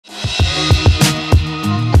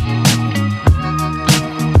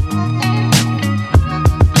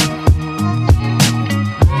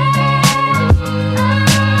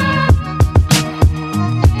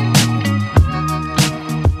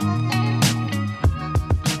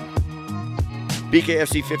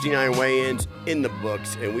BKFC 59 weigh-ins in the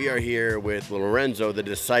books, and we are here with Lorenzo, the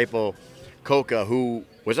disciple, Coca, who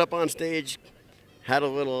was up on stage, had a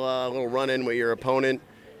little run-in with your opponent.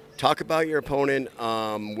 Talk about your opponent.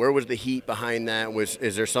 Where was the heat behind that?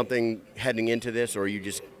 Is there something heading into this, or are you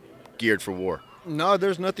just geared for war? No,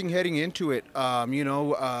 there's nothing heading into it.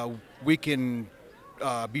 We can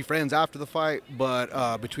be friends after the fight,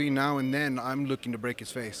 but between now and then, I'm looking to break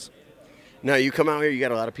his face. Now, you come out here, you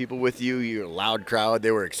got a lot of people with you. You're a loud crowd. They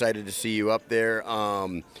were excited to see you up there.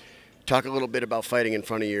 Talk a little bit about fighting in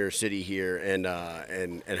front of your city here and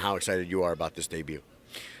how excited you are about this debut.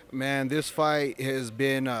 Man, this fight has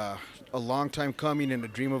been a long time coming and a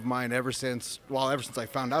dream of mine ever since I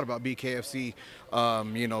found out about BKFC.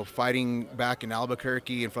 Fighting back in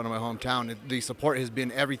Albuquerque in front of my hometown, the support has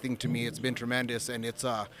been everything to me. It's been tremendous, and it's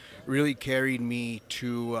really carried me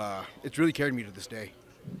to this day.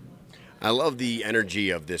 I love the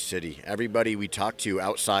energy of this city. Everybody we talk to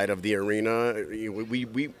outside of the arena,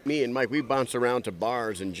 me and Mike, we bounce around to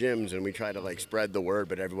bars and gyms and we try to spread the word,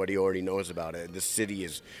 but everybody already knows about it. This city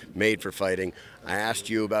is made for fighting. I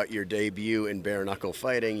asked you about your debut in bare knuckle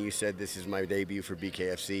fighting. You said this is my debut for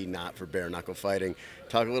BKFC, not for bare knuckle fighting.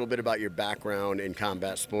 Talk a little bit about your background in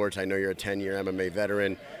combat sports. I know you're a 10-year MMA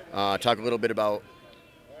veteran. Talk a little bit about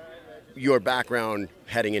your background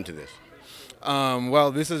heading into this.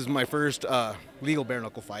 Well, this is my first legal bare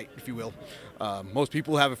knuckle fight, if you will. Most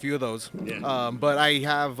people have a few of those, yeah. But I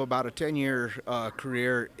have about a 10-year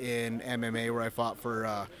career in MMA where I fought for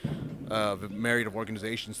a myriad of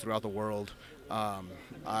organizations throughout the world.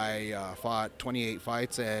 I fought 28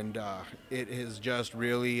 fights, and it has just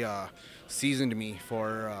really seasoned me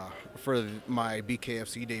for my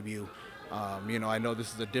BKFC debut. I know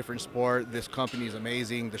this is a different sport. This company is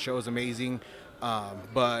amazing. The show is amazing,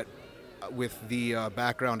 but with the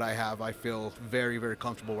background I have, I feel very, very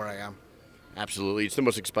comfortable where I am. Absolutely. It's the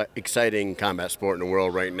most exciting combat sport in the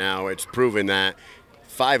world right now. It's proven that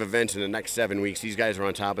 5 events in the next 7 weeks, these guys are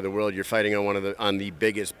on top of the world. You're fighting on the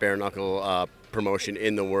biggest bare knuckle promotion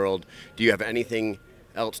in the world. Do you have anything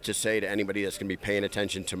else to say to anybody that's going to be paying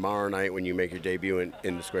attention tomorrow night when you make your debut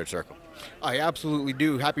in the squared circle? I absolutely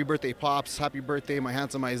do. Happy birthday, Pops. Happy birthday, my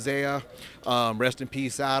handsome Isaiah. Rest in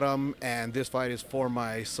peace, Adam. And this fight is for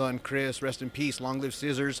my son, Chris. Rest in peace. Long live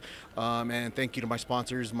Scissors. And thank you to my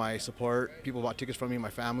sponsors, my support, people who bought tickets from me, my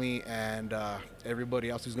family, and everybody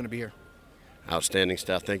else who's going to be here. Outstanding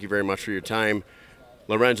stuff. Thank you very much for your time.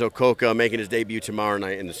 Lorenzo Coca making his debut tomorrow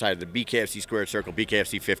night in the side of the BKFC squared circle,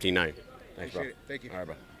 BKFC 59. Thanks, bro. Appreciate it. Thank you. All right,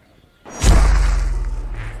 bro.